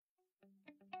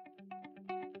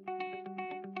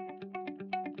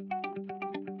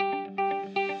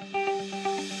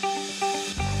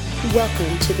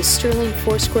Welcome to the Sterling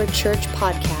Foursquare Church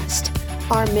podcast.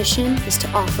 Our mission is to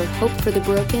offer hope for the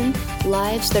broken,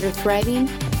 lives that are thriving,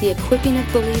 the equipping of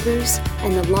believers,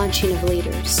 and the launching of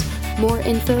leaders. More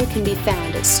info can be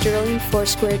found at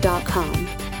sterlingfoursquare.com.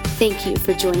 Thank you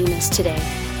for joining us today.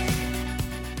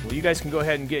 Well, you guys can go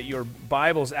ahead and get your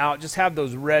Bibles out. Just have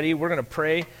those ready. We're going to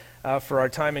pray for our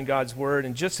time in God's Word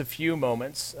in just a few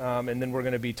moments, and then we're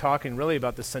going to be talking really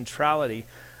about the centrality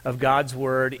of God's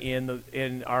Word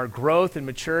in our growth and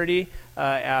maturity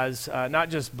as not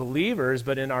just believers,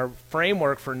 but in our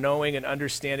framework for knowing and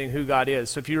understanding who God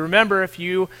is. So if you remember, if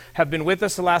you have been with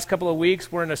us the last couple of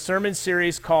weeks, we're in a sermon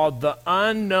series called The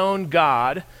Unknown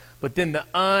God, but then the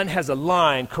un has a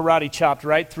line karate chopped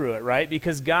right through it, right?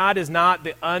 Because God is not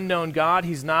the unknown God.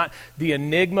 He's not the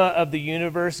enigma of the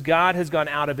universe. God has gone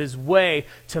out of his way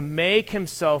to make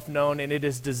himself known, and it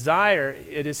is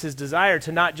his desire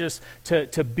to not just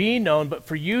to be known, but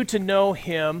for you to know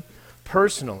him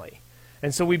personally.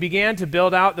 And so we began to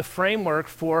build out the framework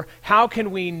for how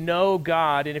can we know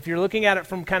God. And if you're looking at it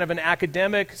from kind of an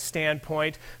academic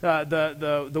standpoint,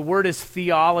 the word is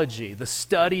theology, the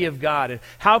study of God. And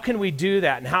how can we do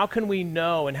that? And how can we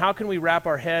know? And how can we wrap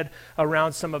our head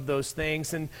around some of those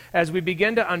things? And as we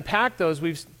begin to unpack those,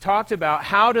 we've talked about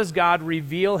how does God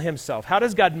reveal himself? How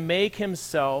does God make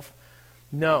himself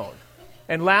known?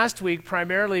 And last week,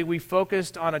 primarily, we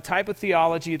focused on a type of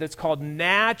theology that's called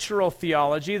natural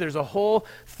theology. There's a whole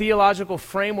theological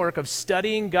framework of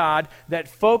studying God that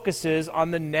focuses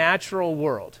on the natural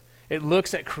world. It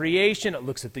looks at creation, it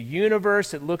looks at the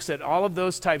universe, it looks at all of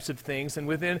those types of things. And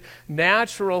within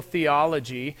natural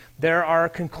theology, there are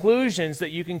conclusions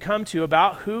that you can come to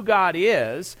about who God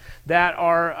is that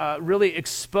are really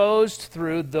exposed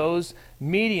through those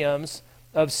mediums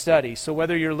of study. So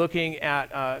whether you're looking at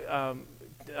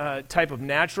type of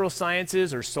natural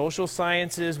sciences or social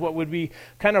sciences, what would be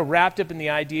kind of wrapped up in the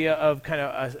idea of kind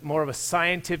of more of a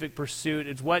scientific pursuit.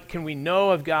 It's what can we know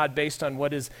of God based on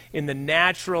what is in the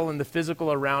natural and the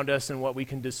physical around us and what we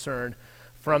can discern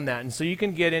from that. And so you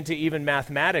can get into even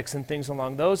mathematics and things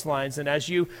along those lines. And as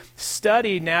you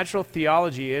study natural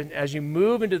theology, and as you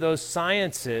move into those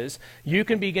sciences, you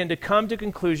can begin to come to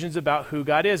conclusions about who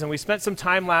God is. And we spent some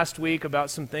time last week about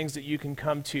some things that you can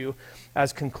come to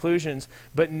as conclusions.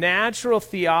 But natural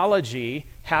theology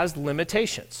has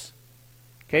limitations.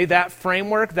 Okay, that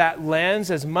framework, that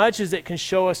lens, as much as it can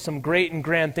show us some great and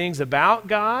grand things about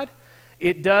God,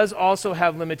 it does also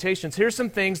have limitations. Here's some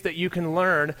things that you can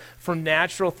learn from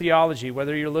natural theology,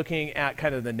 whether you're looking at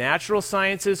kind of the natural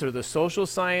sciences or the social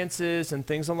sciences and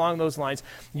things along those lines.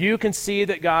 You can see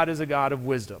that God is a God of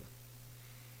wisdom.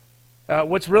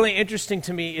 What's really interesting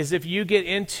to me is if you get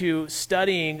into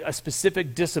studying a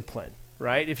specific discipline,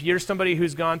 right? If you're somebody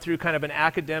who's gone through kind of an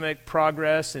academic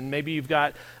progress and maybe you've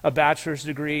got a bachelor's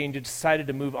degree and you decided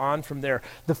to move on from there,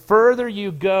 the further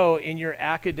you go in your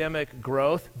academic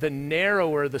growth, the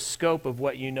narrower the scope of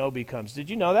what you know becomes.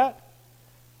 Did you know that?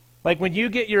 Like when you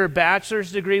get your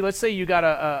bachelor's degree, let's say you got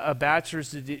a bachelor's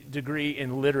degree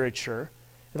in literature,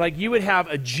 like you would have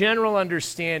a general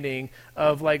understanding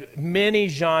of like many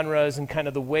genres and kind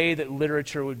of the way that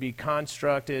literature would be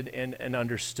constructed and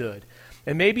understood.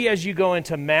 And maybe as you go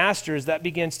into masters, that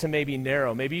begins to maybe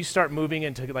narrow. Maybe you start moving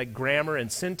into like grammar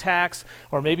and syntax,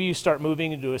 or maybe you start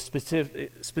moving into a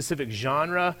specific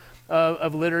genre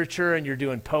of literature and you're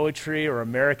doing poetry or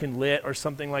American lit or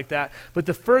something like that. But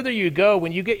the further you go,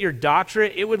 when you get your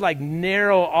doctorate, it would like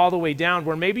narrow all the way down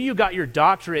where maybe you got your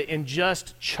doctorate in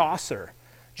just Chaucer.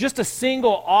 Just a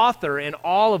single author in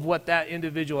all of what that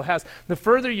individual has. The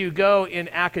further you go in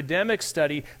academic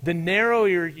study, the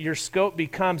narrower your scope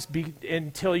becomes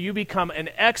until you become an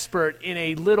expert in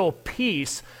a little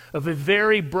piece of a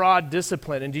very broad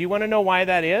discipline. And do you want to know why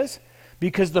that is?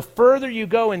 Because the further you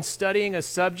go in studying a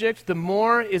subject, the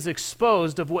more is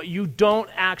exposed of what you don't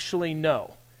actually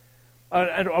know.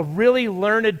 A really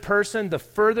learned person, the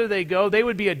further they go, they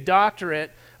would be a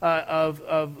doctorate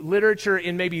of literature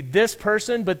in maybe this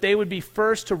person, but they would be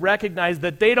first to recognize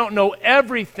that they don't know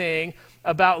everything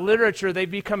about literature. They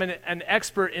become an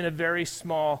expert in a very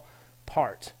small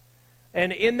part.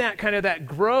 And in that kind of that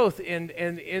growth,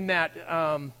 in that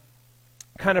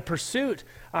kind of pursuit,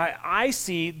 I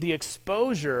see the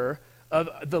exposure of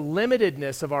the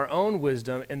limitedness of our own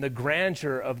wisdom and the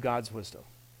grandeur of God's wisdom.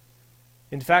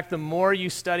 In fact, the more you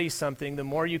study something, the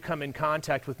more you come in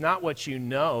contact with not what you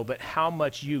know, but how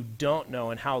much you don't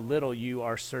know and how little you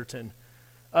are certain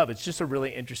of. It's just a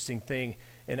really interesting thing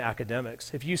in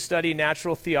academics. If you study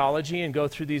natural theology and go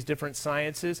through these different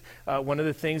sciences, one of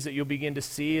the things that you'll begin to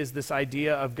see is this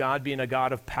idea of God being a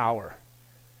God of power.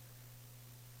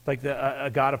 Like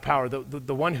a God of power,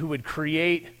 the one who would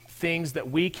create things that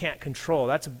we can't control.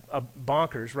 That's a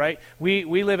bonkers, right? We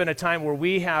live in a time where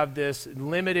we have this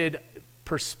limited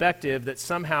perspective that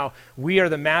somehow we are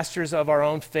the masters of our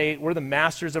own fate, we're the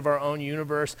masters of our own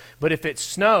universe, but if it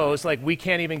snows, like, we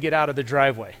can't even get out of the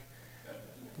driveway.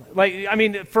 Like, I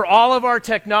mean, for all of our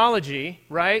technology,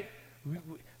 right?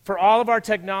 For all of our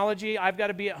technology, I've got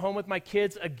to be at home with my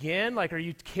kids again? Like, are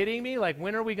you kidding me? Like,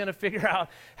 when are we going to figure out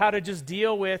how to just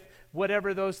deal with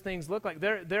whatever those things look like?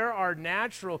 There are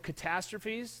natural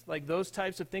catastrophes, like those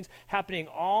types of things, happening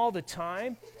all the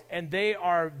time, and they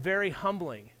are very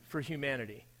humbling for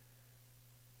humanity.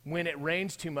 When it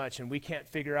rains too much and we can't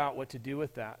figure out what to do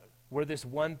with that, where this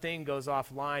one thing goes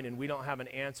offline and we don't have an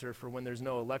answer for when there's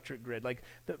no electric grid. Like,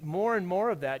 more and more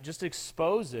of that just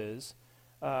exposes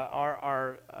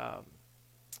our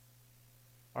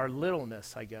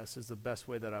littleness, I guess, is the best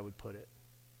way that I would put it.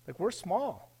 Like, we're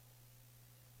small.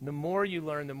 The more you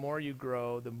learn, the more you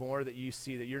grow, the more that you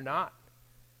see that you're not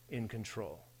in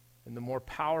control. And the more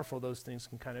powerful those things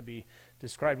can kind of be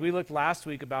described. We looked last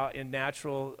week about in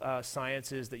natural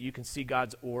sciences that you can see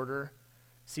God's order,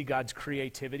 see God's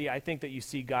creativity. I think that you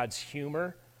see God's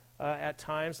humor at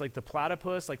times. Like the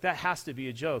platypus, like that has to be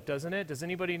a joke, doesn't it? Does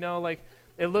anybody know, like,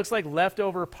 it looks like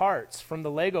leftover parts from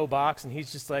the Lego box, and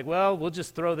he's just like, well, we'll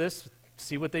just throw this,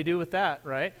 see what they do with that,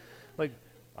 right? Like,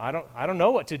 I don't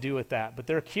know what to do with that, but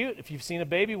they're cute. If you've seen a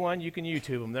baby one, you can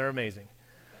YouTube them. They're amazing.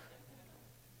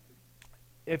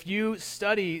 If you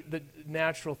study the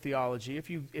natural theology, if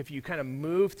you kind of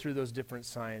move through those different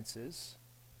sciences,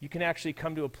 you can actually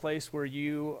come to a place where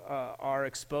you are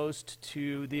exposed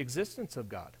to the existence of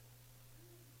God.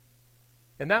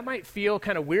 And that might feel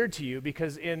kind of weird to you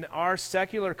because in our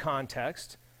secular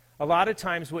context, a lot of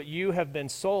times what you have been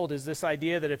sold is this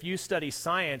idea that if you study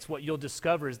science, what you'll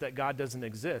discover is that God doesn't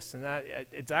exist. And that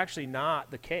it's actually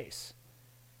not the case.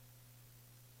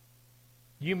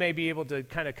 You may be able to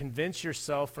kind of convince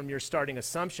yourself from your starting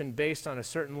assumption based on a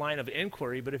certain line of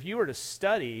inquiry, but if you were to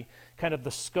study kind of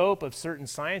the scope of certain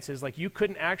sciences, like, you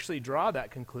couldn't actually draw that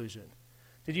conclusion.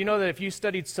 Did you know that if you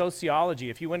studied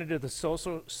sociology, if you went into the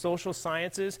social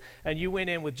sciences and you went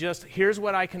in with just, here's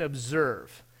what I can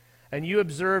observe, and you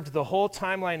observed the whole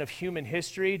timeline of human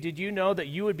history, did you know that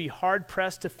you would be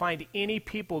hard-pressed to find any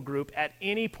people group at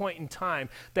any point in time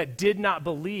that did not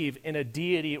believe in a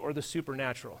deity or the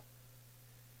supernatural?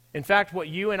 In fact, what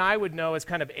you and I would know as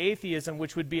kind of atheism,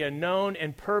 which would be a known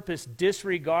and purposed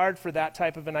disregard for that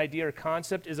type of an idea or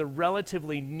concept, is a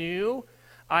relatively new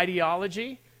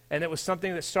ideology, and it was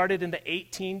something that started in the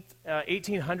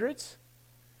 1800s.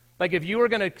 Like, if you were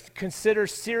going to consider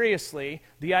seriously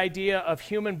the idea of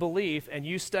human belief and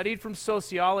you studied from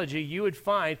sociology, you would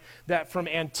find that from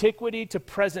antiquity to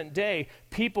present day,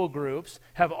 people groups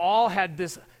have all had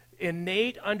this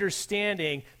innate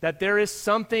understanding that there is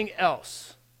something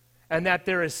else, and that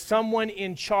there is someone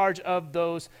in charge of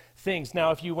those things.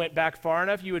 Now, if you went back far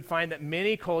enough, you would find that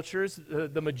many cultures,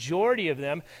 the majority of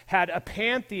them, had a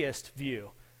pantheist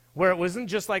view, where it wasn't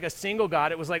just like a single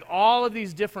God. It was like all of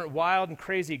these different wild and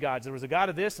crazy gods. There was a god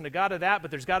of this and a god of that,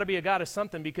 but there's got to be a god of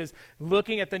something, because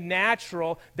looking at the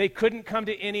natural, they couldn't come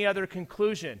to any other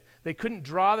conclusion. They couldn't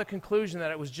draw the conclusion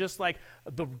that it was just like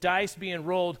the dice being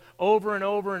rolled over and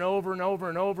over and over and over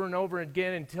and over and over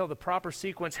again until the proper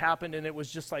sequence happened, and it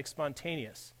was just like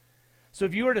spontaneous. So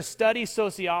if you were to study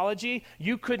sociology,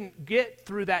 you couldn't get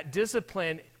through that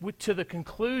discipline to the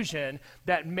conclusion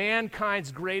that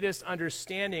mankind's greatest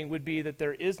understanding would be that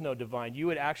there is no divine. You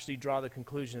would actually draw the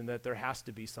conclusion that there has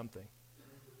to be something.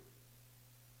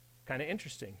 Kind of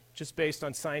interesting, just based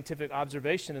on scientific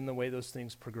observation and the way those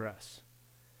things progress.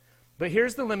 But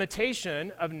here's the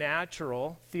limitation of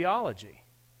natural theology.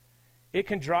 It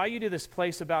can draw you to this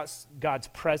place about God's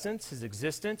presence, his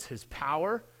existence, his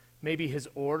power, maybe his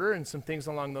order and some things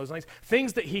along those lines,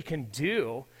 things that he can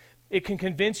do. It can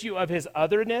convince you of his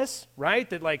otherness, right?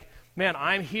 That, like, man,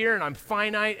 I'm here and I'm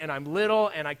finite and I'm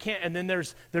little and I can't, and then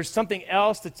there's something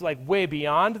else that's like way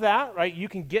beyond that, right? You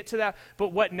can get to that.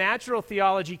 But what natural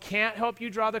theology can't help you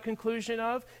draw the conclusion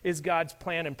of is God's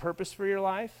plan and purpose for your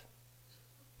life,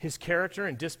 his character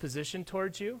and disposition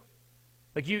towards you.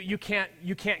 Like, you can't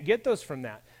get those from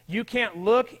that. You can't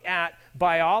look at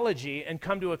biology and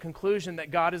come to a conclusion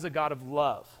that God is a God of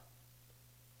love.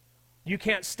 You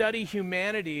can't study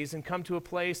humanities and come to a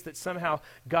place that somehow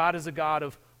God is a God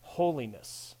of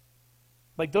holiness.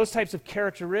 Like, those types of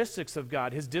characteristics of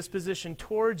God, his disposition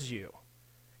towards you,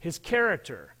 his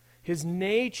character, his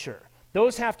nature,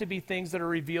 Those have to be things that are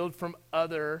revealed from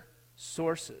other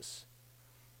sources.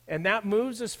 And that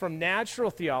moves us from natural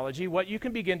theology, what you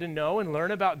can begin to know and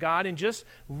learn about God in just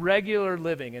regular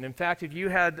living. And in fact, if you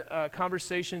had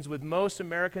conversations with most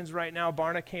Americans right now,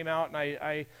 Barna came out, and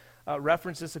I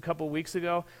referenced this a couple weeks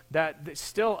ago, that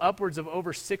still upwards of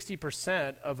over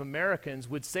 60% of Americans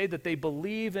would say that they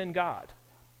believe in God,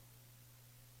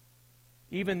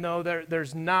 even though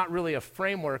there's not really a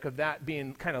framework of that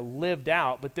being kind of lived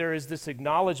out, but there is this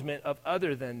acknowledgement of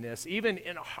other than this. Even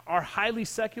in our highly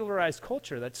secularized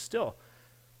culture, that's still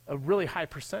a really high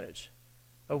percentage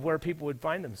of where people would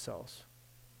find themselves.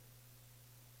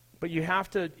 But you have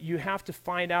to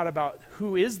find out about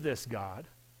who is this God,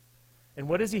 and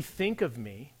what does he think of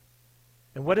me,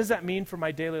 and what does that mean for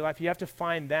my daily life? You have to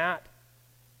find that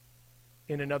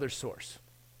in another source.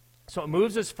 So it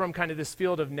moves us from kind of this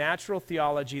field of natural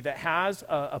theology that has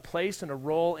a place and a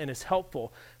role and is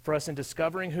helpful for us in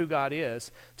discovering who God is,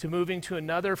 to moving to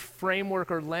another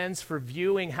framework or lens for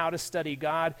viewing how to study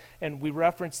God. And we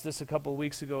referenced this a couple of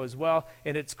weeks ago as well,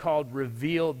 and it's called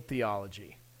revealed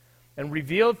theology. And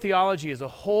revealed theology is a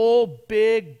whole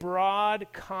big, broad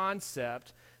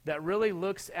concept that really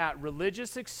looks at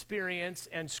religious experience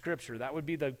and Scripture. That would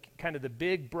be the kind of the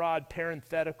big, broad,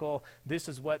 parenthetical, this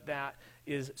is what that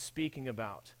is speaking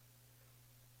about.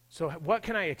 So what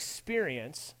can I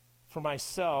experience for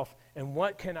myself, and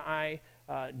what can I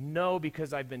know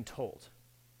because I've been told?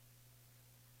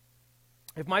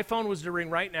 If my phone was to ring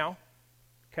right now,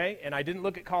 okay, and I didn't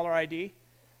look at caller ID,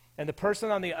 and the person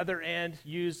on the other end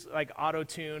used like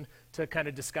auto-tune to kind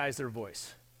of disguise their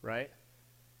voice, right?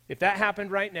 If that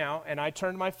happened right now, and I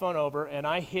turned my phone over, and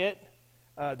I hit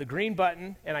the green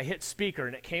button, and I hit speaker,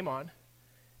 and it came on,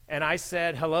 and I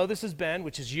said, hello, this is Ben,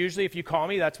 which is usually, if you call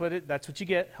me, that's what you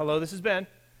get. Hello, this is Ben.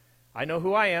 I know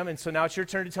who I am, and so now it's your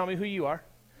turn to tell me who you are.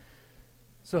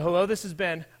 So hello, this is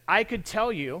Ben. I could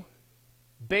tell you,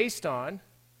 based on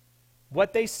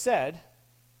what they said,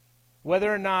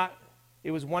 whether or not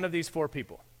it was one of these four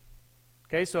people.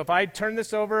 Okay, so if I turn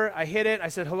this over, I hit it, I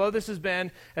said, hello, this is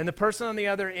Ben, and the person on the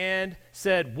other end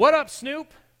said, what up,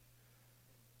 Snoop?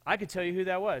 I could tell you who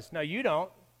that was. Now, you don't.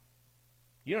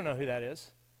 You don't know who that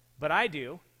is. But I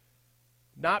do.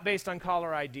 Not based on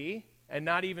caller ID, and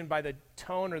not even by the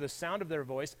tone or the sound of their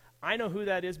voice. I know who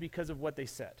that is because of what they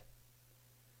said.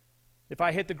 If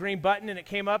I hit the green button and it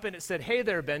came up and it said, hey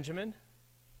there, Benjamin,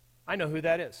 I know who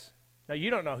that is. Now, you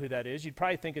don't know who that is. You'd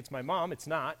probably think it's my mom. It's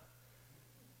not.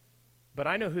 But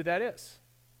I know who that is.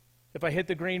 If I hit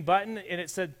the green button and it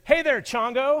said, hey there,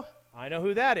 Chongo, I know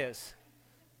who that is.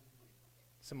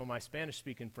 Some of my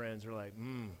Spanish-speaking friends are like,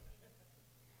 And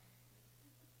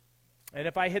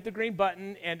if I hit the green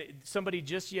button and somebody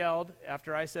just yelled,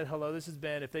 after I said, hello, this is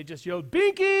Ben, if they just yelled,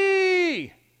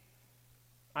 Binky,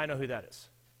 I know who that is.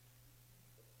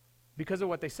 Because of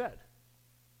what they said.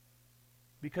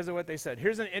 Because of what they said.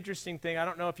 Here's an interesting thing. I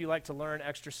don't know if you like to learn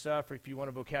extra stuff or if you want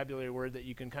a vocabulary word that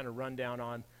you can kind of run down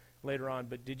on later on,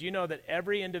 but did you know that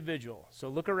every individual, so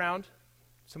look around,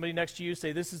 somebody next to you,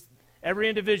 say, this is every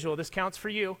individual, this counts for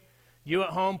you. You at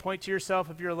home, point to yourself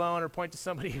if you're alone, or point to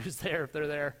somebody who's there if they're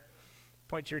there.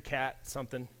 Point to your cat,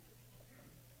 something.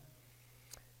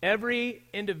 Every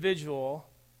individual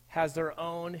has their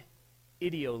own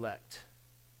idiolect.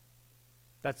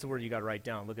 That's the word you got to write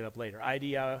down. Look it up later.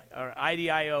 I-D-I-O-L-E-C-T,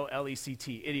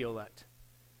 idiolect.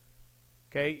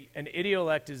 Okay? An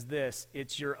idiolect is this.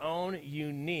 It's your own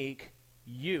unique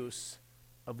use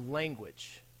of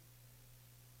language.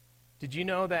 Did you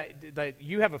know that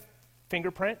you have a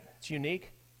fingerprint? It's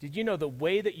unique. Did you know the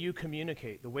way that you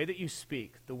communicate, the way that you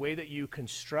speak, the way that you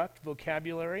construct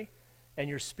vocabulary and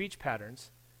your speech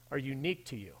patterns are unique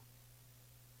to you?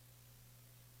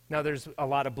 Now, there's a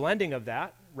lot of blending of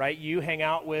that, right? You hang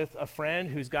out with a friend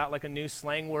who's got like a new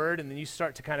slang word, and then you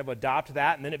start to kind of adopt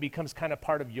that, and then it becomes kind of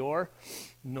part of your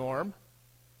norm,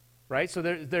 right? So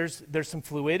there's some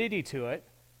fluidity to it,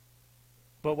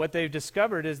 but what they've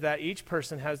discovered is that each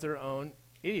person has their own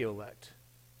idiolect.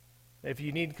 If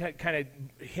you need to kind of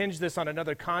hinge this on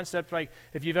another concept, like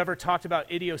if you've ever talked about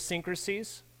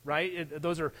idiosyncrasies, right?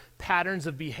 Those are patterns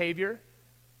of behavior.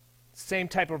 Same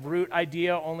type of root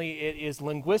idea, only it is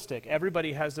linguistic.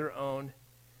 Everybody has their own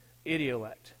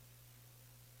idiolect.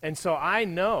 And so I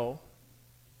know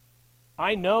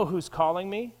who's calling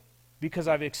me because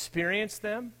I've experienced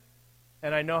them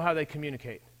and I know how they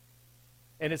communicate.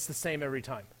 And it's the same every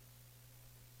time.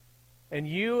 And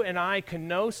you and I can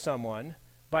know someone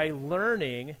by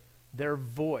learning their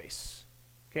voice.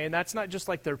 Okay, and that's not just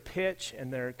like their pitch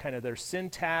and their kind of their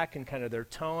syntax and kind of their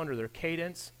tone or their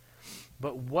cadence,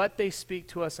 but what they speak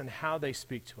to us and how they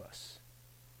speak to us.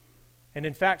 And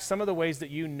in fact, some of the ways that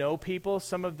you know people,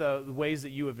 some of the ways that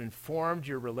you have informed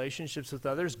your relationships with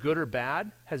others, good or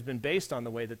bad, has been based on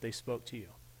the way that they spoke to you.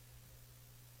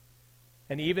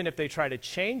 And even if they try to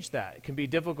change that, it can be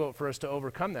difficult for us to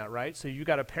overcome that, right? So you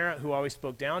got a parent who always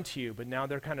spoke down to you, but now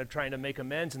they're kind of trying to make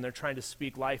amends and they're trying to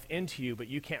speak life into you, but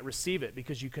you can't receive it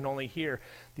because you can only hear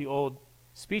the old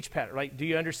speech pattern. Like, do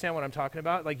you understand what I'm talking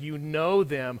about? Like, you know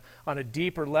them on a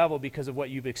deeper level because of what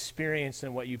you've experienced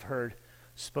and what you've heard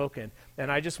spoken.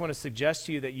 And I just want to suggest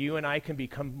to you that you and I can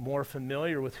become more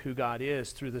familiar with who God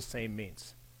is through the same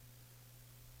means.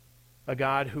 A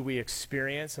God who we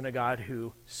experience and a God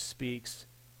who speaks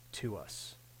to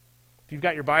us. If you've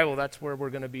got your Bible, that's where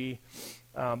we're going to be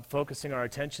focusing our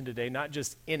attention today, not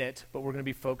just in it, but we're going to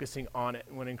be focusing on it.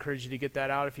 I want to encourage you to get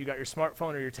that out. If you've got your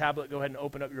smartphone or your tablet, go ahead and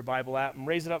open up your Bible app and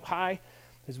raise it up high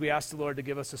as we ask the Lord to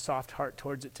give us a soft heart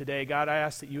towards it today. God, I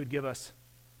ask that you would give us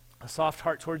a soft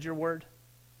heart towards your word,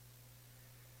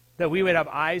 that we would have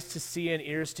eyes to see and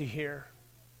ears to hear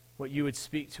what you would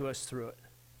speak to us through it.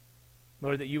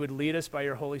 Lord, that you would lead us by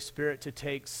your Holy Spirit to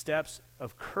take steps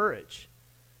of courage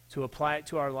to apply it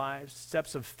to our lives,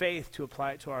 steps of faith to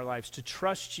apply it to our lives, to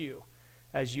trust you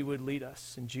as you would lead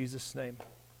us. In Jesus' name,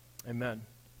 amen.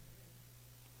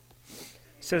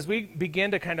 So as we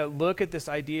begin to kind of look at this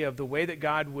idea of the way that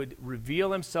God would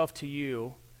reveal himself to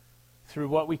you through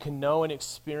what we can know and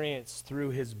experience through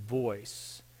his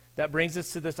voice, that brings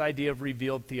us to this idea of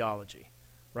revealed theology.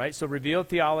 Right? So revealed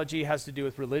theology has to do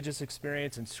with religious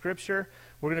experience and Scripture.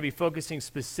 We're going to be focusing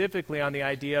specifically on the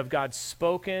idea of God's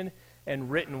spoken and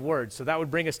written word. So that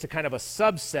would bring us to kind of a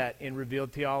subset in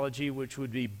revealed theology, which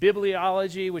would be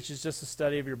bibliology, which is just a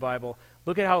study of your Bible.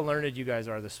 Look at how learned you guys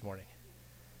are this morning.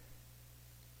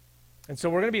 And so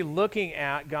we're going to be looking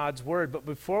at God's word, but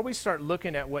before we start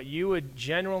looking at what you would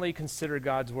generally consider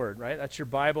God's word, right? That's your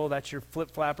Bible, that's your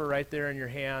flip-flapper right there in your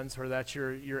hands, or that's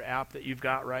your app that you've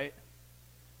got, right?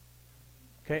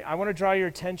 Okay, I want to draw your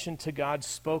attention to God's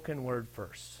spoken word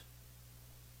first.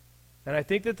 And I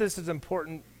think that this is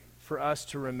important for us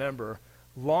to remember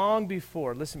long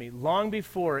before, listen to me, long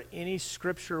before any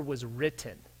scripture was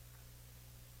written.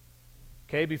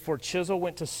 Okay, before chisel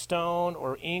went to stone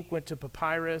or ink went to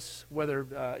papyrus, whether,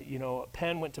 a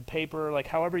pen went to paper, like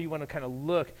however you want to kind of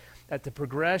look at the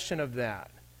progression of that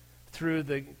through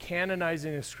the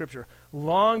canonizing of Scripture,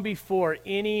 long before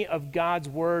any of God's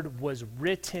word was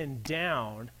written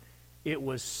down, it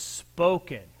was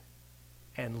spoken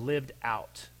and lived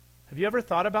out. Have you ever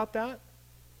thought about that?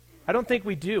 I don't think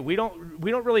we do. We don't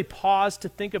really pause to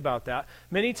think about that.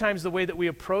 Many times the way that we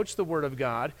approach the Word of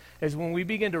God is when we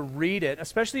begin to read it,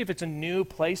 especially if it's a new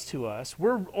place to us,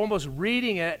 we're almost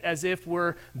reading it as if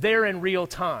we're there in real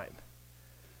time.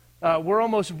 We're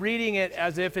almost reading it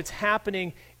as if it's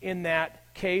happening in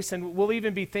that case, and we'll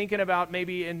even be thinking about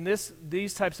maybe in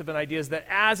these types of ideas that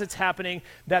as it's happening,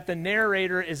 that the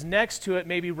narrator is next to it,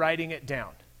 maybe writing it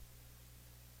down.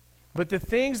 But the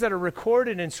things that are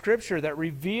recorded in Scripture that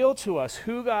reveal to us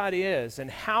who God is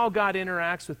and how God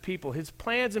interacts with people, his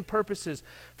plans and purposes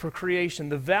for creation,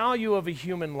 the value of a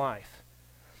human life,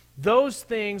 those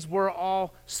things were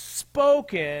all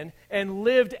spoken and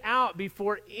lived out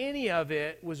before any of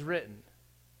it was written.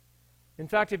 In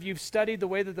fact, if you've studied the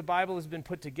way that the Bible has been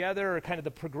put together or kind of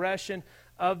the progression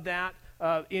of that,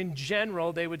 in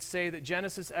general, they would say that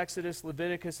Genesis, Exodus,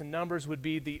 Leviticus, and Numbers would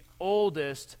be the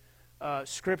oldest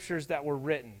scriptures that were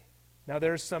written. Now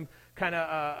there's some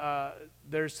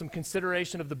there's some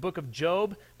consideration of the book of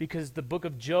Job, because the book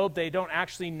of Job, they don't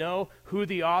actually know who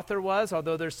the author was,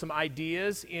 although there's some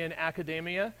ideas in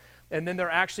academia, and then they're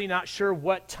actually not sure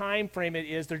what time frame it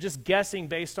is. They're just guessing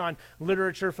based on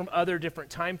literature from other different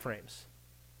time frames.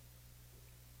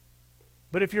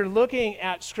 But if you're looking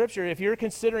at Scripture, if you're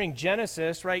considering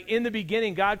Genesis, right, in the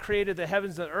beginning, God created the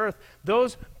heavens and the earth,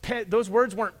 those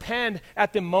words weren't penned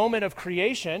at the moment of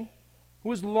creation. It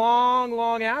was long,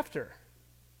 long after.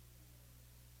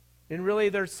 And really,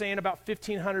 they're saying about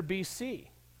 1500 BC,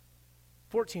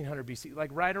 1400 BC, like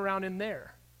right around in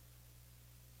there.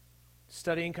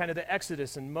 Studying kind of the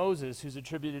Exodus and Moses, who's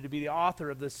attributed to be the author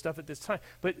of this stuff at this time.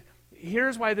 But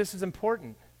here's why this is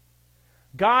important.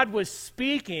 God was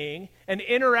speaking and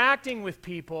interacting with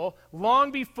people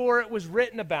long before it was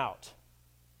written about.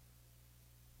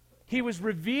 He was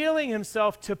revealing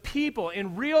himself to people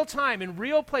in real time, in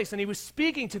real place, and he was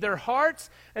speaking to their hearts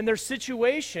and their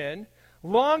situation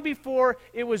long before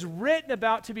it was written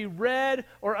about to be read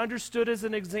or understood as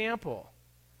an example.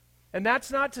 And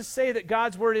that's not to say that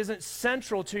God's word isn't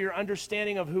central to your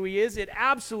understanding of who he is. It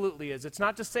absolutely is. It's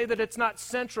not to say that it's not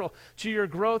central to your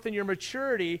growth and your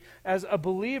maturity as a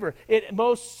believer. It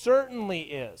most certainly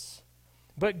is.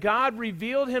 But God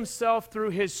revealed himself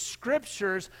through his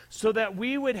scriptures so that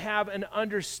we would have an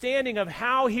understanding of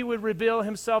how he would reveal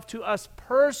himself to us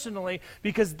personally,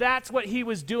 because that's what he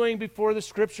was doing before the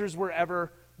scriptures were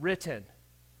ever written.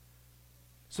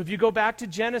 So if you go back to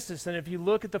Genesis and if you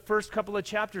look at the first couple of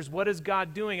chapters, what is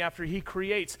God doing after he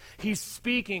creates? He's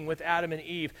speaking with Adam and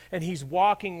Eve, and he's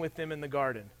walking with them in the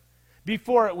garden.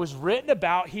 Before it was written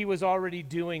about, he was already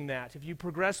doing that. If you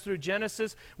progress through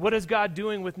Genesis, what is God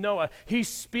doing with Noah? He's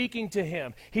speaking to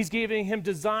him. He's giving him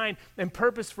design and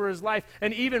purpose for his life,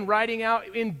 and even writing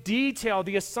out in detail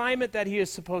the assignment that he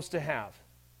is supposed to have.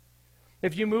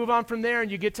 If you move on from there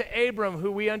and you get to Abram,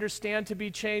 who we understand to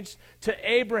be changed to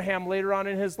Abraham later on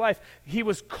in his life, he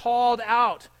was called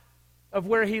out of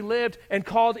where he lived and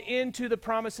called into the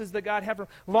promises that God had for him.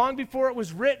 Long before it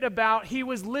was written about, he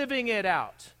was living it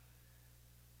out.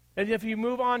 And if you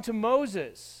move on to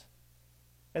Moses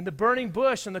and the burning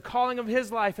bush and the calling of his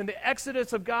life and the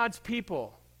exodus of God's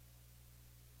people,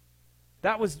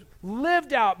 that was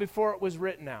lived out before it was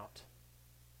written out.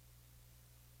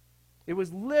 It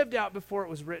was lived out before it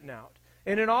was written out.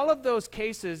 And in all of those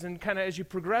cases, and kind of as you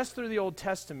progress through the Old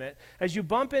Testament, as you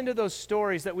bump into those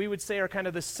stories that we would say are kind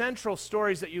of the central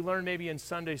stories that you learn maybe in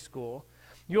Sunday school,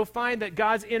 you'll find that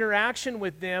God's interaction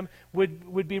with them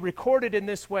would be recorded in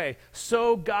this way.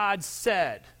 So God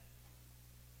said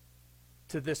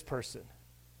to this person.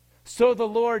 So the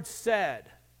Lord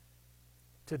said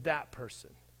to that person.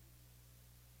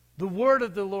 The word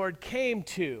of the Lord came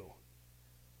to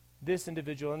this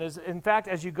individual. And in fact,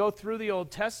 as you go through the Old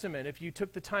Testament, if you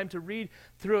took the time to read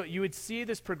through it, you would see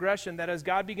this progression that as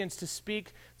God begins to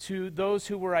speak to those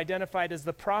who were identified as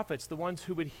the prophets, the ones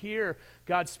who would hear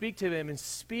God speak to them and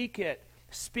speak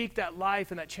that life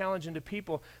and that challenge into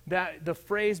people, that the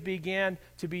phrase began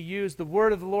to be used. The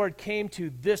word of the Lord came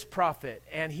to this prophet,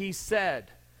 and he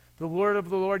said. The word of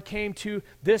the Lord came to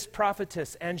this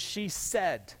prophetess, and she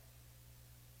said.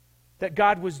 That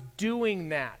God was doing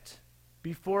that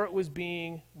before it was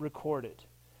being recorded.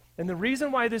 And the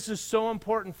reason why this is so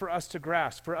important for us to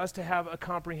grasp, for us to have a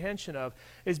comprehension of,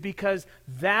 is because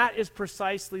that is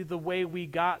precisely the way we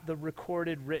got the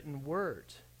recorded written word.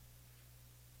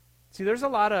 See, there's a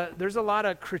lot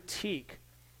of critique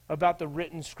about the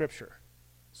written scripture.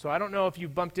 So I don't know if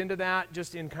you've bumped into that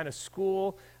just in kind of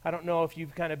school. I don't know if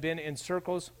you've kind of been in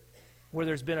circles where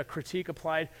there's been a critique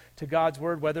applied to God's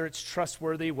word, whether it's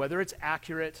trustworthy, whether it's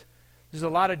accurate. There's a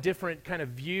lot of different kind of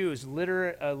views,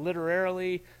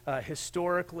 literarily,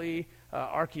 historically,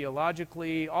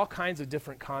 archaeologically, all kinds of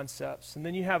different concepts. And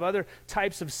then you have other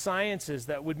types of sciences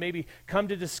that would maybe come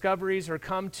to discoveries or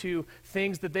come to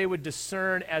things that they would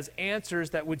discern as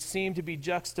answers that would seem to be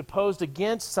juxtaposed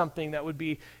against something that would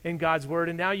be in God's word.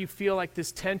 And now you feel like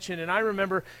this tension. And I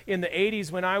remember in the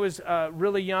 80s when I was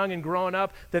really young and growing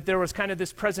up that there was kind of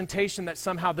this presentation that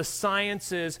somehow the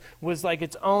sciences was like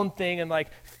its own thing and like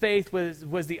faith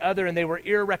was the other, and they were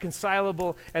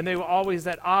irreconcilable and they were always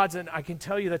at odds. And I can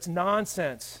tell you that's nonsense.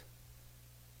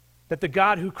 That the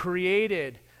God who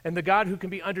created and the God who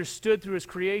can be understood through his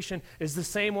creation is the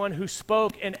same one who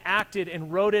spoke and acted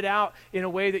and wrote it out in a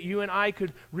way that you and I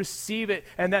could receive it,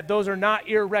 and that those are not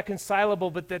irreconcilable,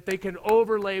 but that they can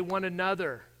overlay one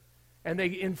another and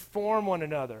they inform one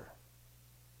another.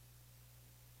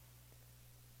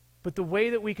 But the way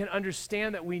that we can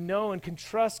understand that we know and can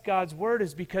trust God's word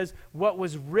is because what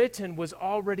was written was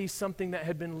already something that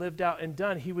had been lived out and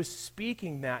done. He was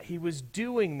speaking that. He was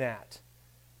doing that.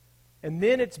 And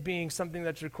then it's being something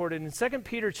that's recorded. In 2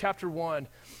 Peter chapter 1,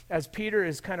 as Peter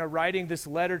is kind of writing this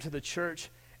letter to the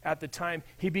church at the time,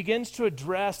 he begins to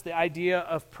address the idea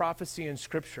of prophecy in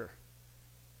Scripture.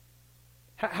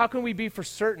 How can we be for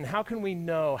certain? How can we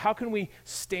know? How can we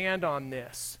stand on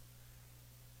this?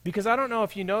 Because I don't know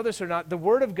if you know this or not, the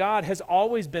Word of God has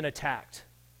always been attacked.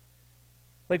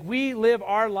 Like we live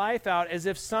our life out as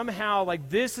if somehow like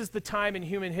this is the time in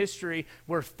human history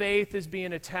where faith is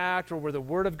being attacked or where the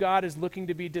Word of God is looking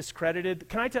to be discredited.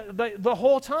 Can I tell you, the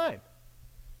whole time?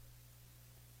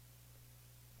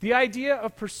 The idea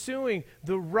of pursuing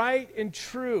the right and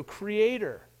true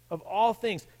Creator of all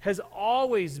things has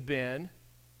always been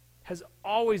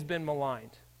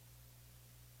maligned.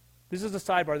 This is a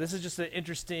sidebar. This is just an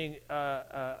interesting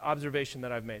observation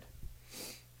that I've made.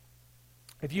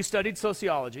 If you studied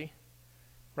sociology,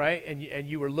 right, and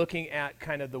you were looking at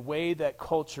kind of the way that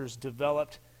cultures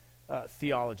developed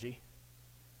theology,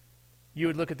 you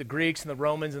would look at the Greeks and the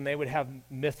Romans and they would have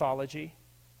mythology,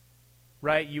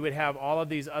 right? You would have all of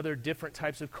these other different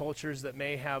types of cultures that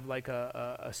may have like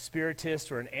a spiritist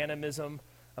or an animism,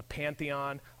 a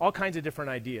pantheon, all kinds of different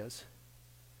ideas.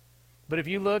 But if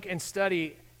you look and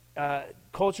study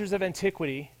cultures of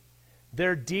antiquity,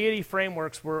 their deity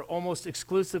frameworks were almost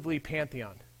exclusively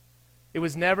pantheon. It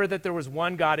was never that there was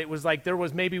one God. It was like there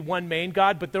was maybe one main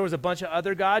God, but there was a bunch of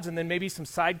other gods and then maybe some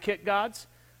sidekick gods,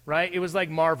 right? It was like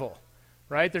Marvel,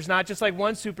 right? There's not just like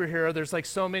one superhero. There's like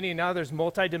so many. Now there's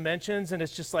multi-dimensions, and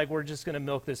it's just like we're just going to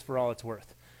milk this for all it's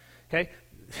worth, okay?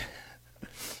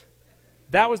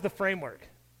 That was the framework.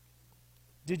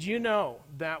 Did you know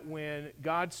that when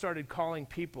God started calling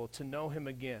people to know him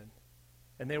again,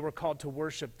 and they were called to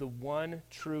worship the one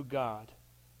true God,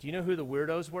 do you know who the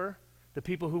weirdos were? The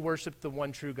people who worshiped the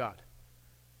one true God.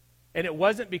 And it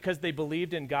wasn't because they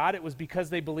believed in God, it was because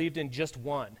they believed in just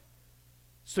one.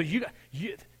 So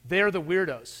they're the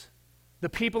weirdos. The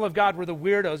people of God were the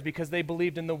weirdos because they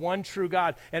believed in the one true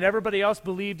God, and everybody else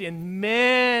believed in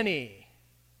many.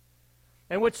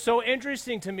 And what's so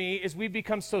interesting to me is we've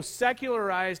become so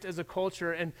secularized as a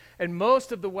culture, and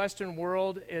most of the Western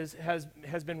world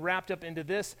has been wrapped up into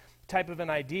this type of an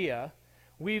idea.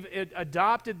 We've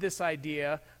adopted this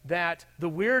idea that the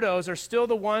weirdos are still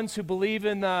the ones who believe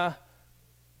in the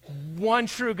one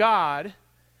true God,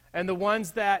 and the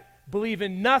ones that believe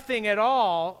in nothing at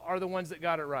all are the ones that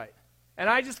got it right. And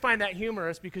I just find that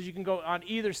humorous because you can go on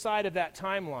either side of that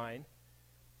timeline,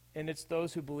 and it's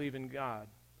those who believe in God,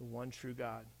 the one true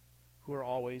God, who are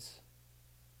always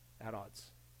at odds.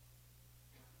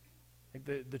 Like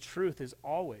the truth is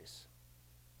always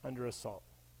under assault.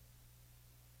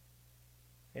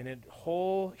 And in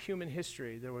whole human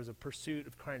history, there was a pursuit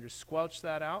of trying to squelch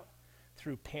that out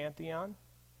through pantheon.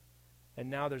 And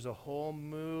now there's a whole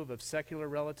move of secular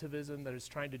relativism that is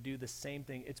trying to do the same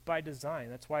thing. It's by design.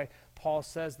 That's why Paul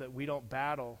says that we don't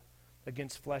battle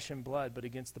against flesh and blood, but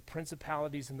against the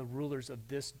principalities and the rulers of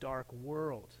this dark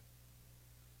world.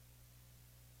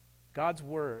 God's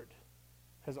word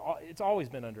it's always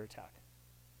been under attack.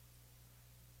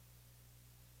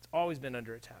 It's always been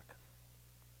under attack.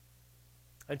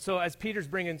 And so as Peter's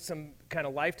bringing some kind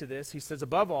of life to this, he says,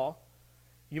 above all,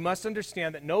 you must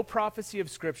understand that no prophecy of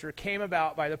Scripture came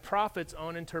about by the prophet's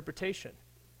own interpretation.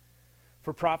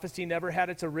 For prophecy never had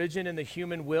its origin in the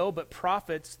human will, but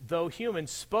prophets, though human,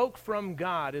 spoke from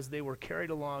God as they were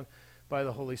carried along by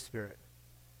the Holy Spirit.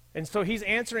 And so he's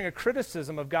answering a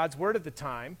criticism of God's word at the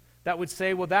time that would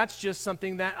say, well, that's just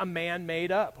something that a man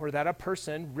made up or that a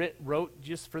person wrote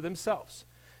just for themselves.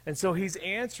 And so he's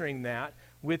answering that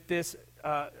with this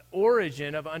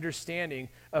origin of understanding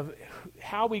of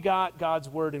how we got God's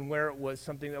word and where it was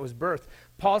something that was birthed.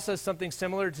 Paul says something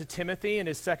similar to Timothy in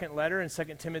his second letter in 2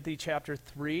 Timothy chapter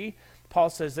 3.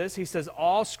 Paul says this. He says,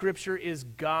 all Scripture is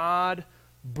God-breathed.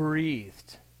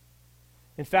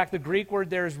 In fact, the Greek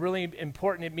word there is really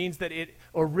important. It means that it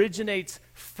originates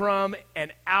from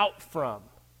and out from.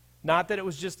 Not that it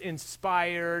was just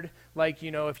inspired, like,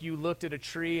 if you looked at a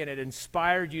tree and it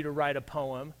inspired you to write a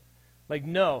poem. Like,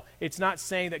 no, it's not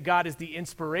saying that God is the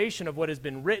inspiration of what has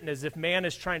been written as if man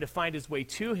is trying to find his way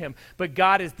to him, but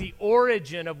God is the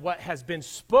origin of what has been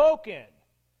spoken.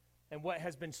 And what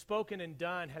has been spoken and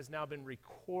done has now been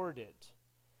recorded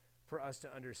for us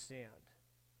to understand.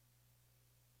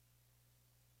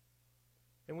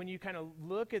 And when you kind of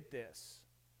look at this,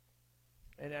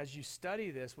 and as you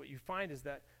study this, what you find is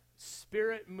that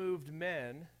Spirit-moved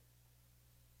men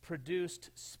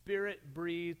produced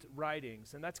Spirit-breathed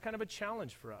writings. And that's kind of a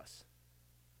challenge for us.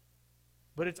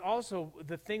 But it's also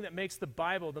the thing that makes the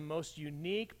Bible the most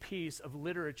unique piece of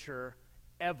literature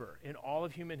ever in all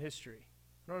of human history.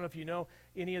 I don't know if you know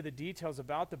any of the details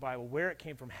about the Bible, where it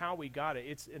came from, how we got it.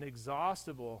 It's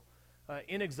inexhaustible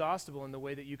in the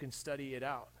way that you can study it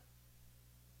out.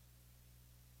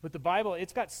 But the Bible,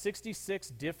 it's got 66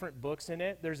 different books in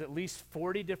it. There's at least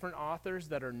 40 different authors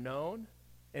that are known.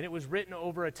 And it was written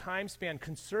over a time span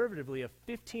conservatively of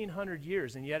 1,500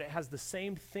 years, and yet it has the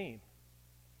same theme.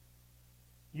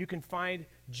 You can find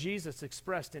Jesus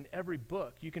expressed in every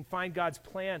book. You can find God's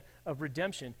plan of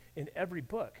redemption in every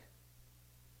book.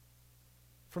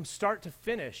 From start to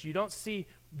finish, you don't see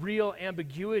real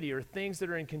ambiguity or things that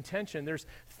are in contention. There's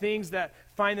things that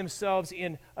find themselves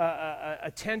in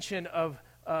a tension of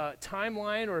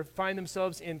timeline or find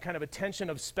themselves in kind of a tension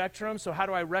of spectrum. So how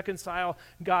do I reconcile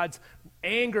God's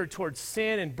anger towards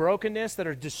sin and brokenness that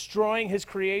are destroying his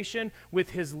creation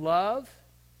with his love?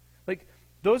 Like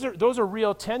those are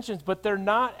real tensions, but they're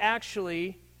not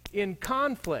actually in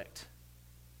conflict.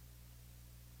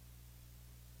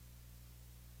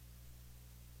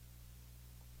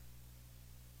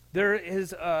 There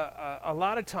is a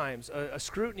lot of times a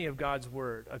scrutiny of God's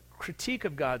word, a critique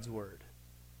of God's word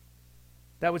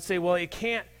that would say, well, it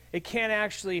can't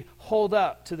actually hold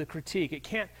up to the critique. It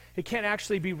can't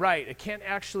actually be right. It can't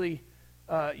actually,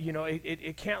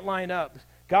 it can't line up.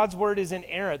 God's word is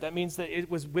inerrant. That means that it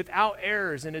was without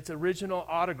errors in its original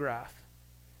autograph.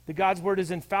 That God's word is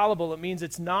infallible. It means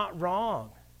it's not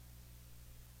wrong.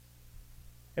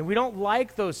 And we don't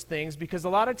like those things because a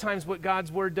lot of times what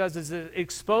God's word does is it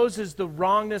exposes the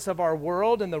wrongness of our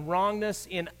world and the wrongness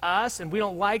in us, and we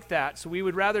don't like that. So we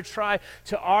would rather try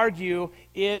to argue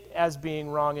it as being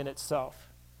wrong in itself.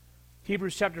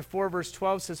 Hebrews chapter 4, verse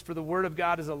 12 says, "For the word of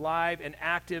God is alive and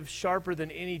active, sharper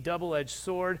than any double-edged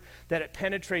sword, that it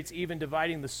penetrates even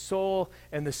dividing the soul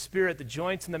and the spirit, the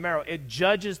joints and the marrow. It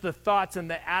judges the thoughts and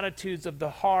the attitudes of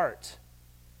the heart."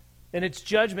 And its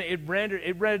judgment,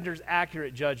 it renders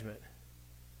accurate judgment.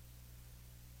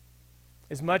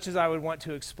 As much as I would want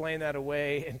to explain that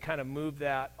away and kind of move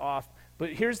that off,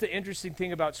 but here's the interesting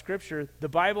thing about Scripture. The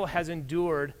Bible has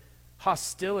endured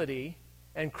hostility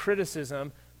and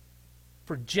criticism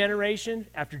for generation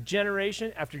after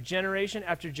generation after generation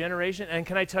after generation. And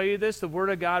can I tell you this? The Word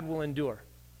of God will endure.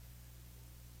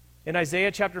 In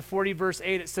Isaiah chapter 40, verse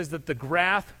 8, it says that the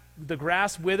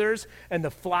grass withers and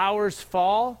the flowers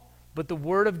fall, but the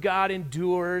Word of God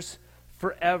endures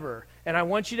forever. And I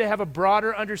want you to have a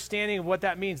broader understanding of what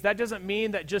that means. That doesn't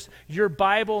mean that just your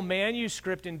Bible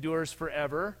manuscript endures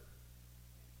forever.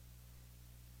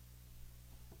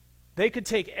 They could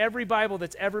take every Bible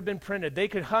that's ever been printed. They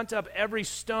could hunt up every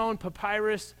stone,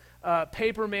 papyrus,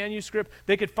 paper manuscript.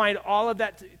 They could find all of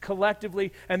that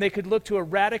collectively, and they could look to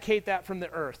eradicate that from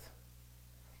the earth.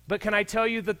 But can I tell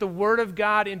you that the Word of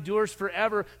God endures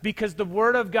forever because the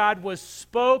Word of God was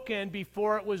spoken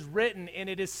before it was written, and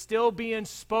it is still being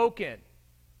spoken.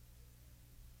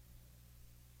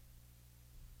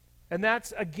 And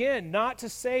that's, again, not to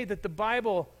say that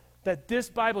that this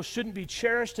Bible shouldn't be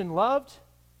cherished and loved,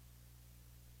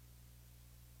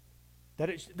 that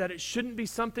it shouldn't be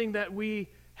something that we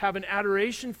have an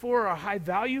adoration for or a high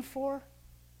value for.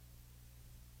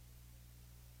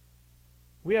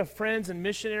 We have friends and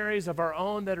missionaries of our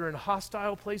own that are in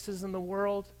hostile places in the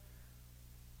world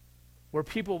where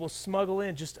people will smuggle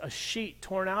in just a sheet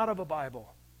torn out of a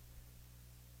Bible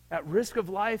at risk of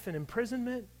life and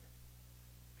imprisonment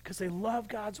because they love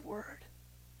God's Word.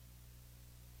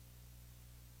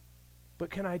 But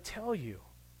can I tell you,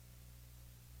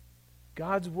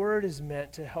 God's Word is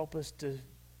meant to help us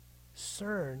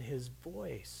discern His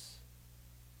voice.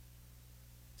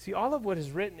 See, all of what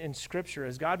is written in Scripture,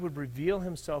 as God would reveal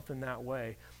Himself in that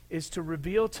way, is to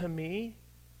reveal to me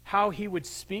how He would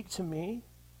speak to me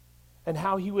and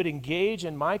how He would engage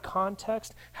in my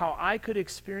context, how I could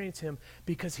experience Him,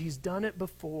 because He's done it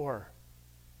before.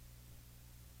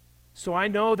 So I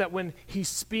know that when He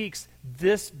speaks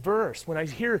this verse, when I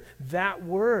hear that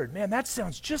word, man, that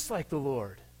sounds just like the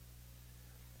Lord.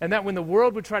 And that when the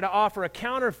world would try to offer a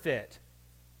counterfeit,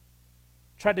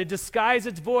 try to disguise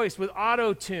its voice with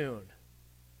auto-tune,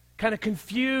 kind of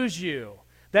confuse you,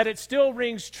 that it still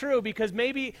rings true because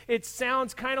maybe it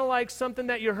sounds kind of like something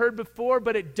that you heard before,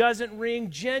 but it doesn't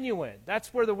ring genuine.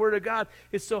 That's where the Word of God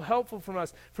is so helpful from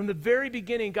us. From the very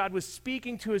beginning, God was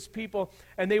speaking to His people,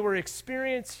 and they were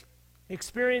experiencing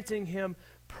Him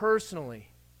personally.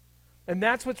 And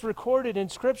that's what's recorded in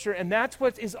Scripture, and that's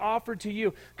what is offered to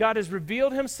you. God has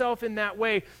revealed Himself in that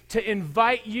way to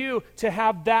invite you to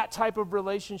have that type of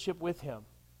relationship with Him.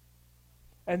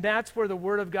 And that's where the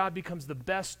Word of God becomes the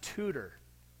best tutor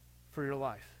for your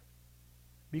life.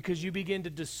 Because you begin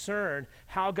to discern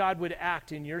how God would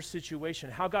act in your situation,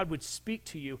 how God would speak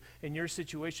to you in your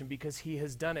situation, because He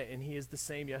has done it, and He is the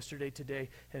same yesterday, today,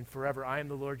 and forever. I am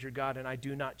the Lord your God, and I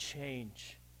do not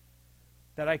change.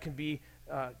 That I can be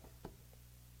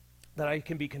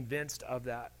convinced of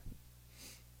that.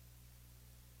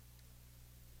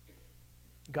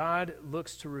 God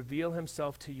looks to reveal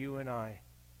Himself to you and I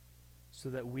so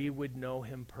that we would know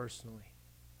Him personally.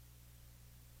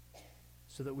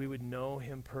 So that we would know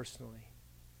Him personally.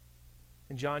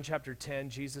 In John chapter 10,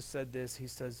 Jesus said this. He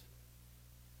says,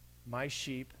 "My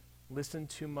sheep listen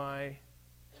to my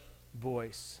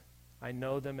voice. I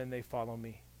know them and they follow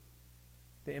me."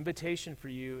 The invitation for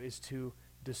you is to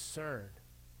discern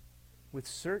with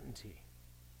certainty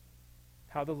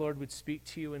how the Lord would speak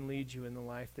to you and lead you in the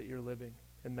life that you're living.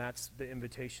 And that's the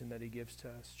invitation that He gives to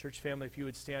us. Church family, if you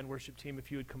would stand, worship team,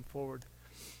 if you would come forward.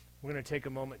 We're going to take a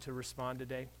moment to respond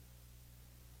today.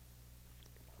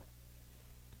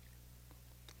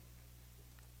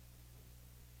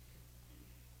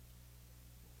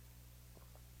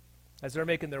 As they're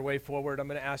making their way forward, I'm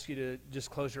going to ask you to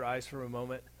just close your eyes for a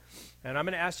moment. And I'm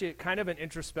going to ask you kind of an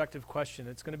introspective question.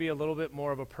 It's going to be a little bit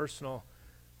more of a personal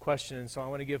question, and so I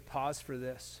want to give pause for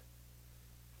this.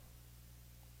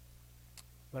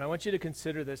 But I want you to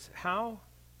consider this. How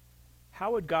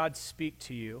would God speak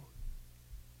to you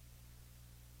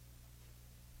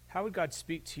how would God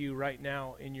speak to you right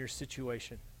now in your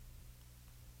situation?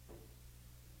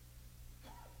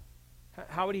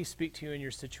 How would he speak to you in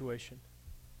your situation?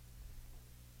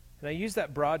 And I use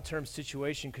that broad term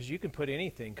situation because you can put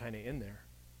anything kind of in there.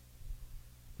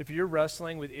 If you're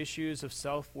wrestling with issues of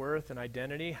self-worth and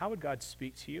identity, how would God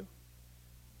speak to you?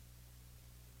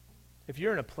 If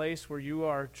you're in a place where you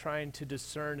are trying to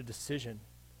discern a decision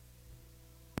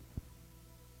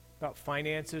about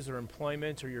finances or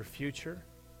employment or your future,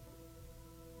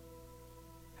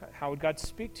 how would God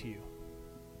speak to you?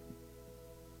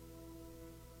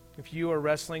 If you are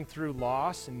wrestling through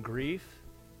loss and grief,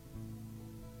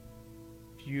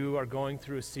 if you are going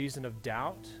through a season of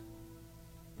doubt,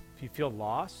 if you feel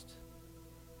lost,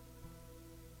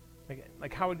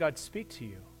 like how would God speak to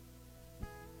you?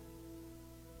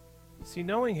 See,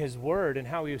 knowing his word and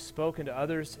how he has spoken to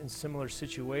others in similar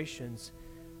situations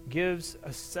gives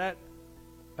a set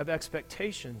of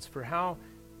expectations for how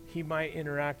he might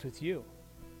interact with you.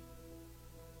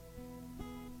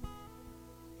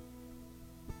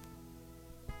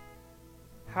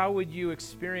 How would you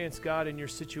experience God in your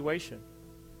situation?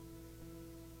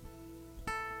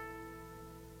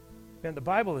 Man, the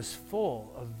Bible is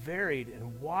full of varied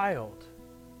and wild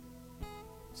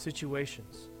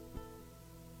situations.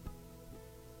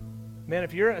 Man,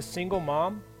 if you're a single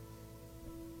mom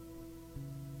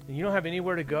and you don't have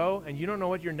anywhere to go and you don't know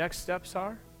what your next steps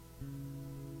are,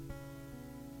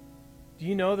 do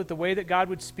you know that the way that God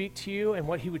would speak to you and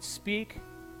what he would speak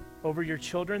over your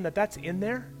children, that's in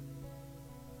there?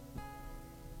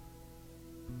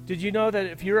 Did you know that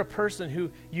if you're a person who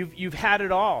you've had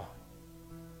it all,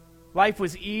 life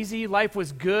was easy, life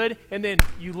was good, and then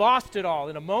you lost it all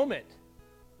in a moment,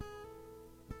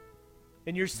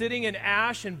 and you're sitting in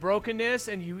ash and brokenness,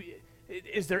 and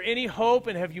is there any hope,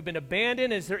 and have you been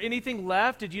abandoned? Is there anything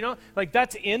left? Did you know?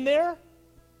 That's in there?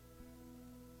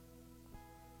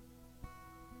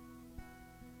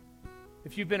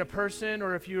 If you've been a person,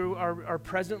 or if you are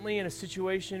presently in a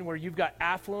situation where you've got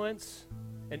affluence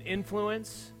and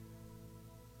influence,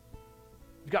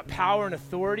 you've got power and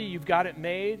authority, you've got it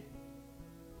made,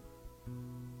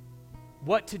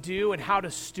 what to do and how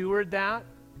to steward that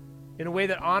in a way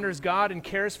that honors God and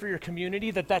cares for your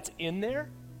community, that's in there?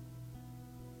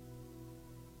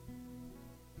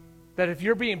 That if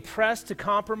you're being pressed to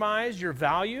compromise your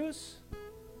values,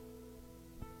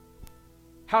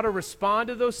 how to respond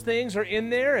to those things are in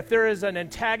there. If there is an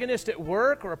antagonist at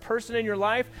work or a person in your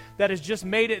life that has just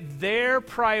made it their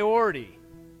priority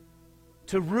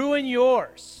to ruin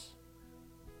yours,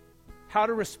 how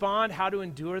to respond, how to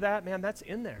endure that, man, that's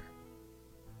in there.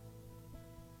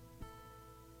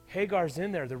 Hagar's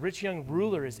in there. The rich young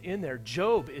ruler is in there.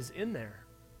 Job is in there.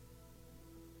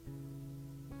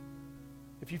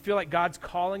 If you feel like God's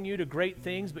calling you to great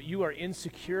things, but you are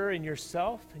insecure in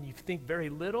yourself and you think very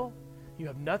little, you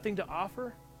have nothing to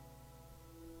offer,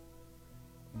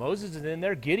 Moses is in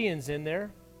there. Gideon's in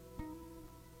there.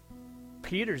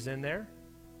 Peter's in there.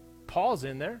 Paul's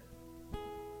in there.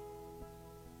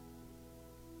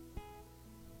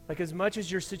 As much as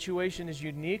your situation is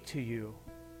unique to you,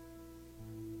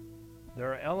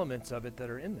 there are elements of it that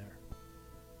are in there.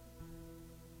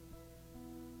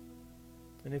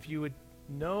 And if you would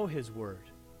know his word,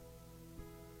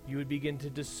 you would begin to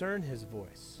discern his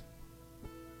voice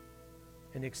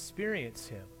and experience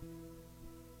him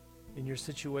in your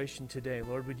situation today.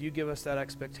 Lord, would you give us that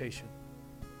expectation?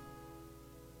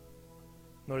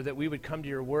 Lord, that we would come to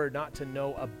your word not to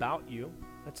know about you.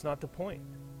 That's not the point.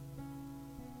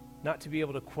 Not to be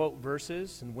able to quote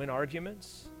verses and win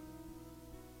arguments.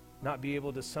 Not be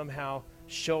able to somehow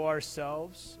show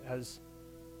ourselves as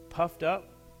puffed up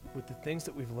with the things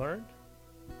that we've learned.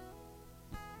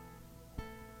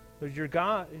 Lord,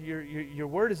 your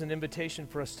word is an invitation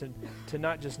for us to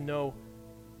not just know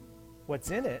what's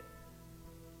in it,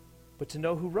 but to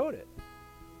know who wrote it.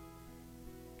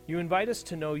 You invite us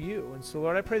to know you. And so,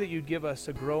 Lord, I pray that you'd give us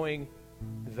a growing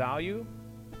value,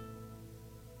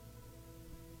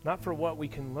 not for what we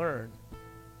can learn,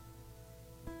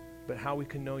 but how we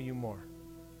can know you more.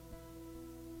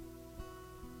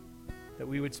 That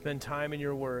we would spend time in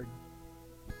your word,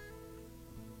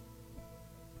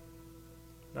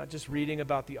 not just reading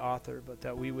about the author, but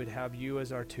that we would have you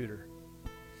as our tutor,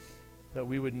 that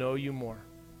we would know you more.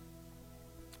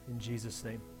 In Jesus'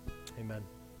 name, amen.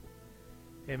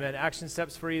 Amen. Action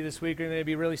steps for you this week are going to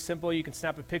be really simple. You can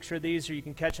snap a picture of these or you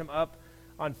can catch them up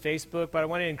on Facebook, but I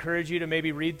want to encourage you to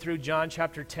maybe read through John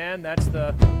chapter 10. That's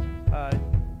the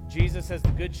Jesus as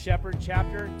the Good Shepherd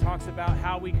chapter. It talks about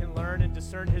how we can learn and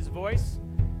discern his voice.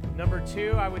 Number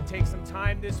 2, I would take some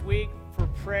time this week for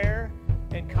prayer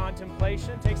and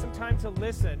contemplation. Take some time to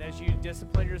listen as you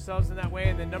discipline yourselves in that way.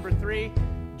 And then number 3,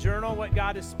 journal what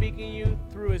God is speaking you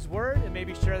through his word, and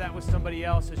maybe share that with somebody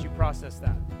else as you process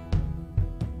that.